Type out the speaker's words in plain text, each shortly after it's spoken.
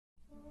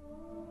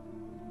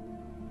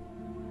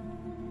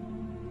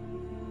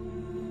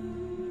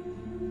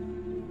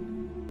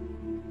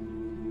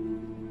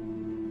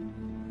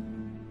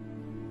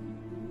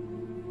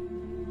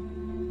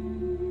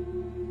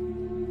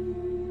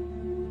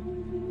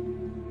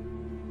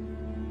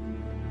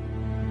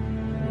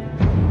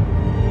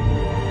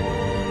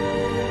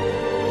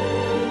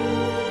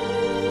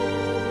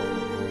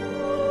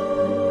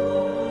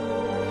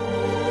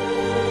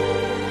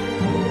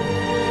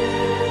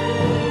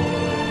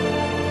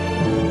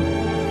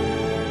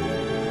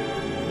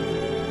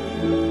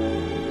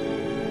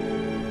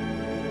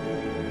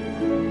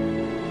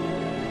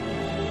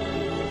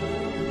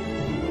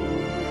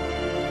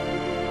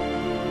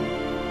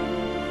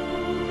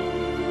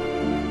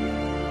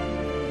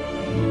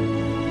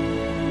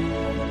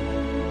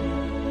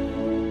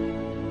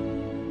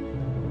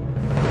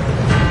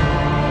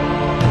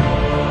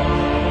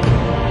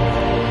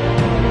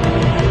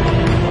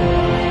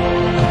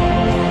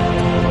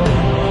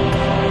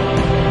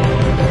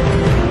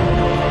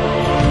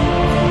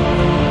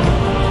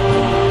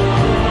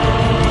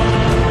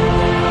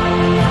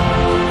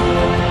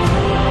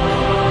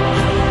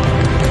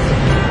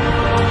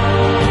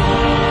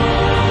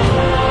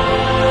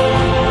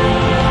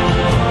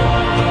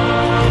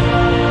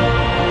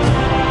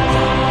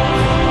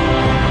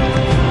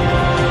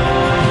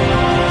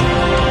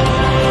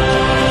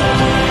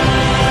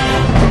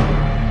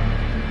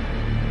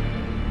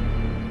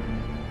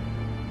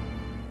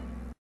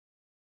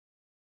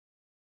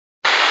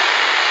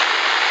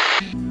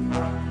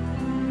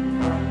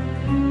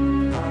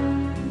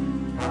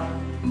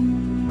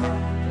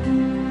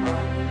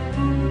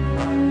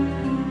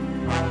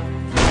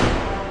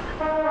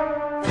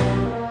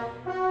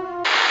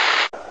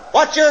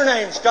What's your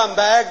name,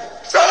 scumbag?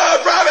 Sir,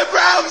 Private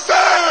Brown,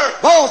 sir!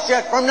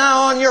 Bullshit. From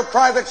now on, you're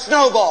Private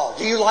Snowball.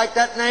 Do you like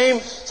that name?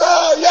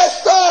 Sir,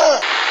 yes,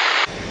 sir!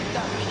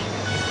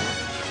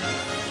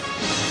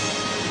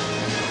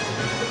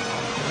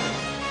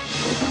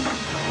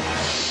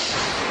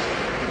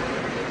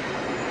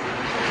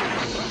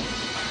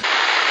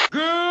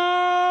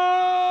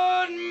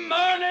 Good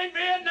morning,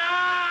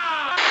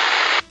 Vietnam!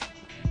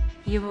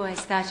 You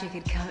boys thought you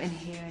could come in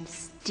here and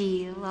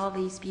steal all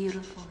these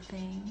beautiful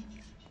things?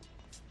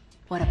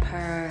 What a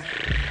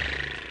perfect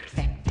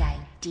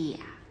idea.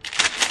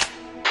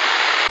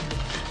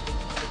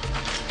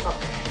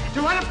 Okay. Do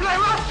you want to play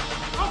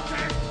rough?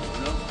 Okay.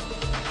 No.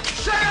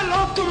 Say hello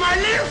to my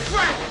little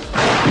friend!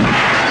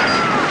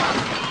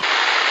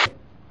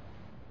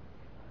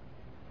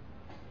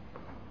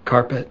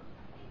 Carpet.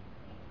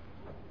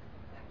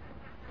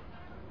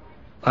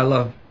 I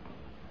love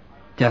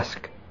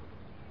desk.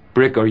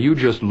 Brick, are you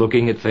just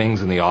looking at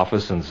things in the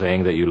office and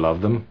saying that you love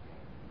them?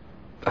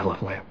 I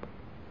love lamp.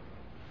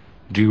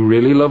 Do you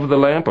really love the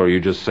lamp, or are you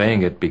just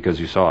saying it because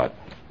you saw it?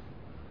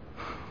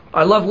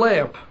 I love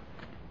lamp.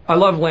 I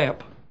love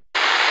lamp.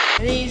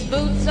 These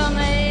boots are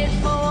made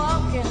for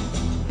walking,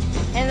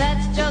 and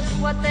that's just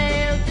what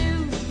they'll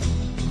do.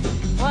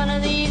 One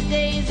of these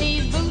days,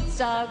 these boots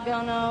are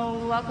gonna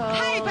walk all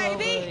Hey,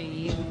 baby! over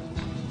you.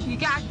 You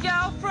got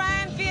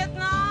girlfriend,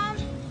 Vietnam?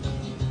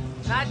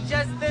 Not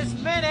just this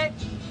minute.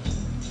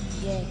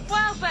 Yeah.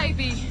 Well,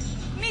 baby,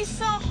 me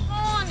so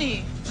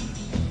horny.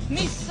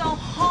 Me so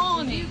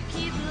horny. You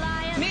keep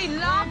lying. Me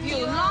love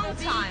you long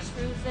time.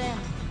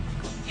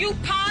 You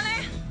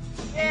party?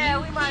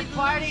 Yeah, we might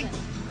party.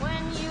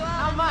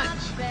 How much?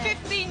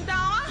 $15?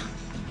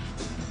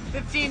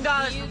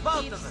 $15 for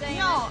both of us.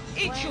 No,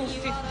 each you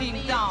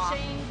 $15.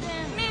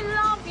 Me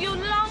love you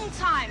long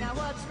time.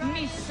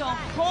 Me so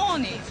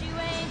horny.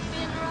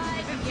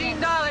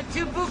 $15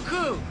 too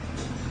beaucoup.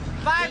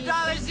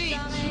 $5 each.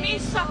 Me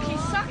sucky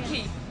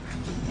sucky.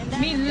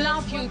 Me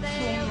love you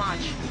too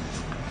much.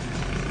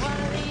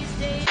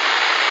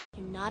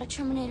 You're not a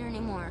Terminator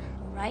anymore,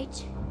 right?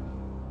 You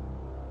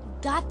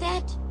got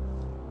that?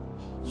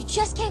 You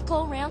just can't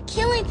go around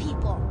killing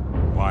people.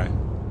 Why?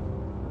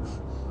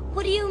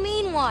 What do you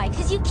mean why?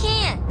 Because you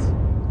can't.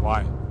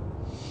 Why?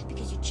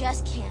 Because you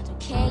just can't,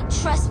 okay?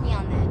 Trust me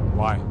on that.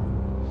 Why?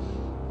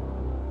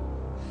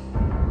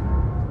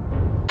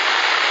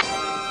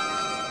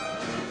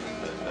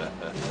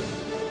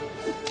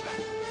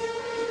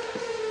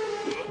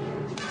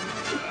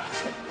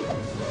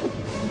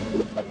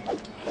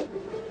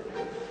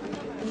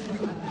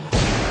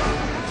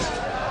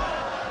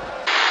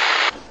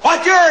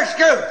 What's your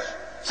excuse?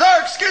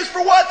 Sir, excuse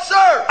for what,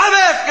 sir? I'm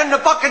asking the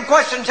fucking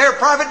questions here,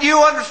 Private. Do you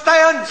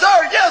understand?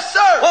 Sir, yes,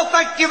 sir! Well,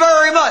 thank you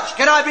very much.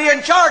 Can I be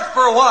in charge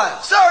for a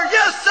while? Sir,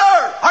 yes,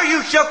 sir! Are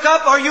you shook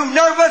up? Are you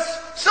nervous?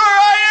 Sir,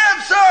 I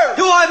am, sir!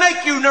 Do I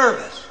make you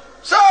nervous?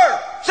 Sir!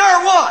 Sir,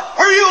 what?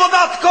 Are you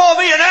about to call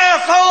me an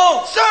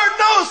asshole? Sir,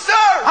 no,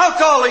 sir! How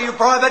tall are you,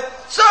 Private?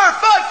 Sir,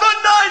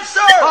 5'9",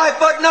 sir!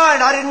 5'9".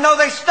 I didn't know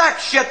they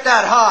stacked shit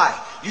that high.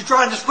 You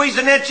trying to squeeze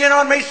an inch in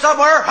on me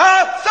somewhere,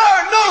 huh?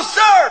 Sir, no,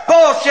 sir!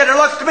 Bullshit. It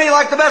looks to me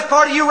like the best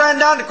part of you ran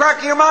down the crack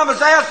of your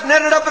mama's ass and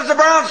ended up as a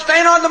brown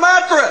stain on the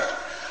mattress.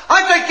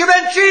 I think you've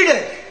been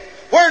cheated.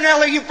 Where in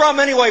hell are you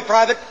from anyway,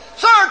 Private?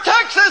 Sir,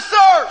 Texas,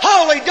 sir!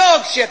 Holy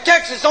dog shit.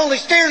 Texas, only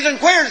steers and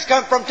queers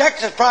come from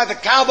Texas,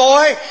 Private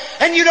Cowboy.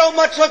 And you don't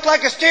much look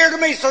like a steer to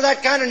me, so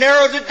that kind of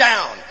narrows it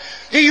down.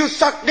 Do you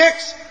suck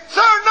dicks?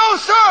 Sir, no,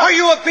 sir! Are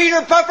you a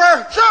Peter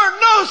Pupper? Sir,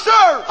 no,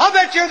 sir! I'll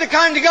bet you're the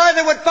kind of guy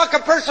that would fuck a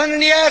person in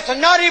the ass and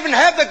not even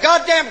have the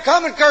goddamn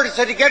common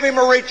courtesy to give him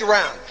a reach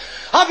around.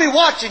 I'll be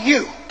watching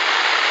you.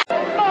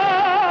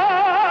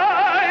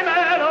 My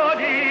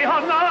melody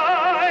of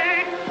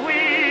night,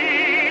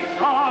 sweet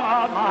song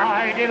of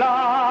my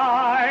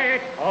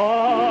delight.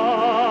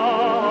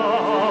 Oh.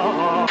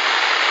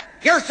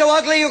 You're so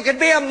ugly you could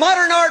be a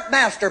modern art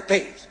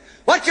masterpiece.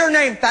 What's your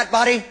name, fat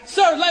body?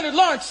 Sir, Leonard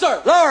Lawrence,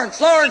 sir. Lawrence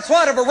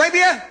what, of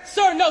Arabia?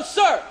 Sir, no,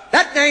 sir.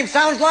 That name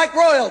sounds like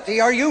royalty.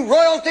 Are you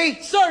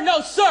royalty? Sir, no,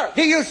 sir.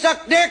 Do you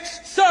suck dicks?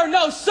 Sir,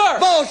 no, sir.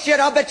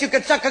 Bullshit, I'll bet you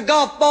could suck a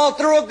golf ball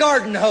through a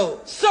garden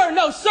hose. Sir,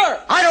 no, sir.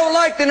 I don't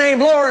like the name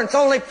Lawrence.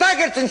 Only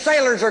faggots and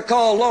sailors are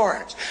called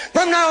Lawrence.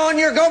 From now on,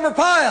 you're Gomer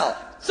Pyle.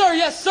 Sir,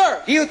 yes,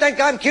 sir. Do you think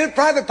I'm cute,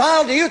 Private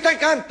Pyle? Do you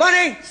think I'm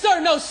funny? Sir,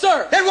 no,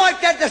 sir. Then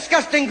wipe that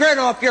disgusting grin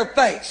off your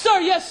face.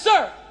 Sir, yes,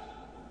 sir.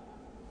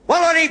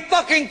 Well, any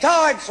fucking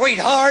time,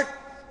 sweetheart.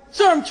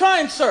 Sir, I'm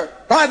trying, sir.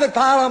 Private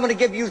Pyle, I'm gonna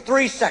give you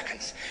 3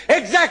 seconds.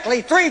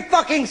 Exactly 3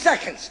 fucking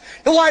seconds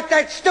to wipe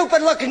that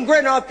stupid-looking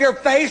grin off your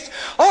face,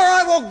 or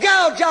I will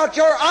gouge out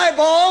your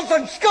eyeballs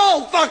and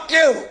skull fuck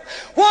you.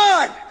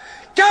 1,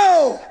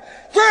 2,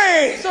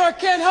 3. Sir, I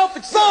can't help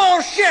it, sir.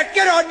 Bullshit!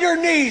 Get on your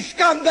knees,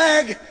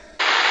 scumbag!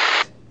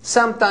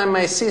 Sometime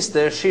my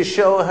sister, she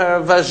show her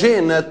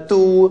vagina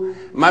to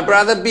my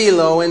brother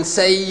Bilo and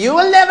say, you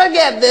will never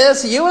get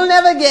this, you will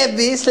never get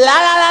this, la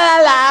la la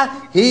la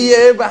la.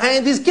 Here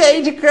behind this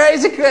cage,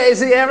 crazy,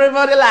 crazy,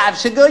 everybody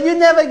laughs. She go, you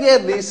never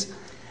get this.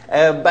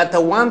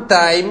 But one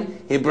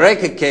time he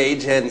break a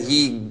cage and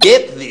he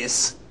get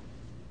this.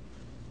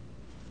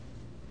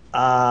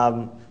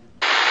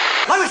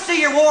 Let me see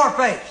your war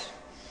face.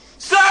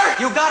 Sir!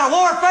 You got a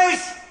war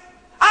face?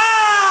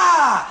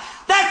 Ah!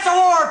 That's a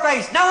war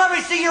face. Now let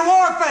me see your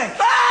war face.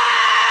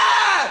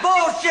 Ah!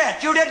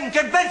 Bullshit. You didn't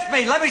convince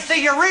me. Let me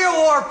see your real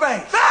war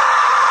face. Ah!